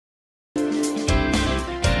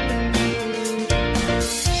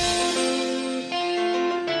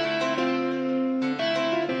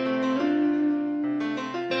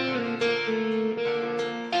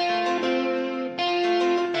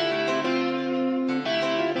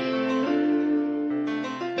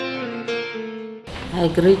I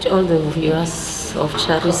greet all the viewers of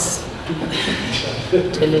Charis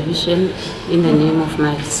Television in the name of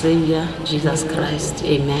my Savior, Jesus Christ.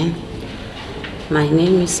 Amen. My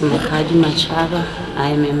name is J.B Makananisa. I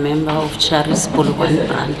am a member of Charis POLOKWANE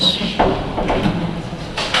branch.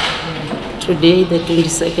 Today, the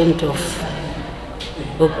 22nd of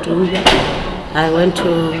October,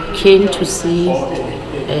 I came to see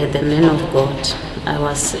the man of God.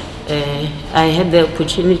 I had the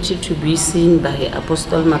opportunity to be seen by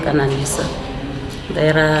Apostle Makananisa.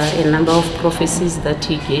 There are a number of prophecies that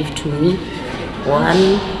he gave to me.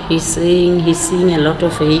 One, he's saying he's seeing a lot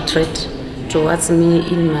of hatred towards me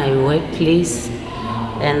in my workplace.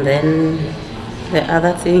 And then the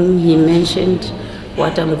other thing he mentioned,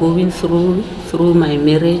 what I'm going through my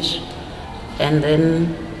marriage, and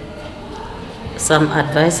then some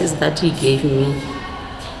advices that he gave me.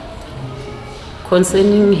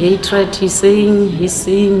 Concerning hatred, he's saying he's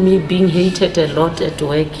seeing me being hated a lot at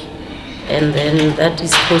work, and then that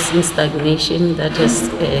is causing stagnation, that has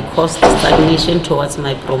caused stagnation towards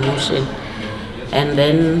my promotion. And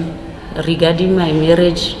then regarding my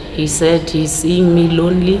marriage, he said he's seeing me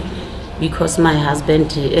lonely because my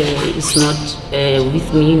husband is not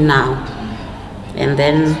with me now. And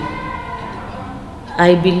then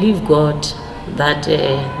I believe God that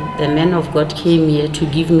the man of God came here to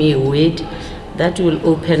give me a word that will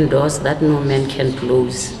open doors that no man can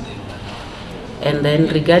close. And then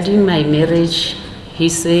regarding my marriage,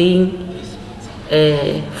 he's saying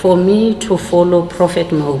for me to follow Prophet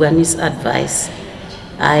Maubani's advice,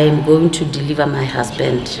 I am going to deliver my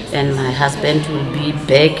husband, and my husband will be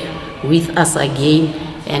back with us again,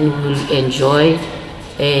 and we will enjoy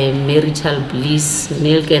marital bliss,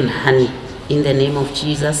 milk and honey, in the name of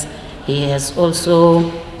Jesus. He has also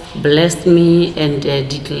blessed me and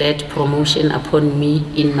declared promotion upon me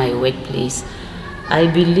in my workplace. I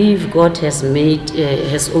believe God has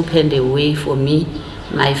opened a way for me,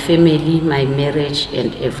 my family, my marriage,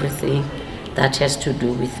 and everything that has to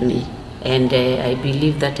do with me. And I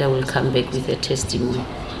believe that I will come back with a testimony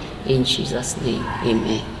in Jesus' name.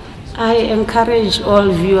 Amen. I encourage all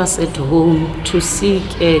viewers at home to seek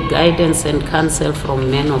guidance and counsel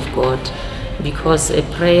from men of God, because a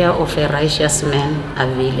prayer of a righteous man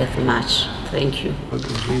availeth much. Thank you. God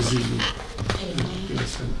is raising you.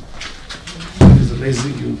 God is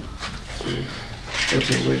raising you at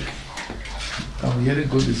your work. I'm hearing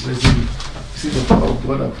God is raising you. See the power of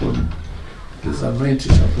God upon you. There's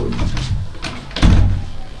anointing upon you.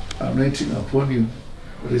 Anointing upon you.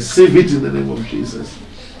 Receive it in the name of Jesus.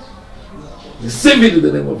 Receive it in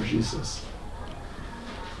the name of Jesus.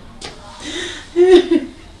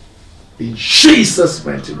 In Jesus'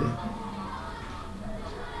 mighty name.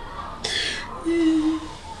 In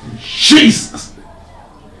Jesus' name.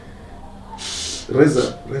 Raise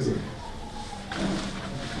up.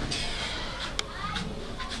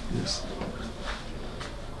 Yes.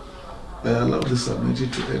 I allow this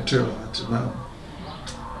anointing to enter your heart now.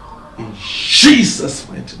 In Jesus'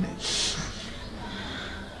 mighty name.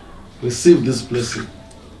 Receive this blessing.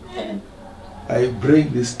 I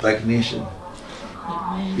break this stagnation.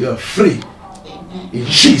 You are free. In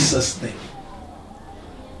Jesus' name.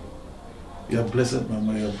 You are blessed,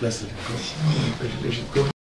 Mama. You are blessed. Congratulations.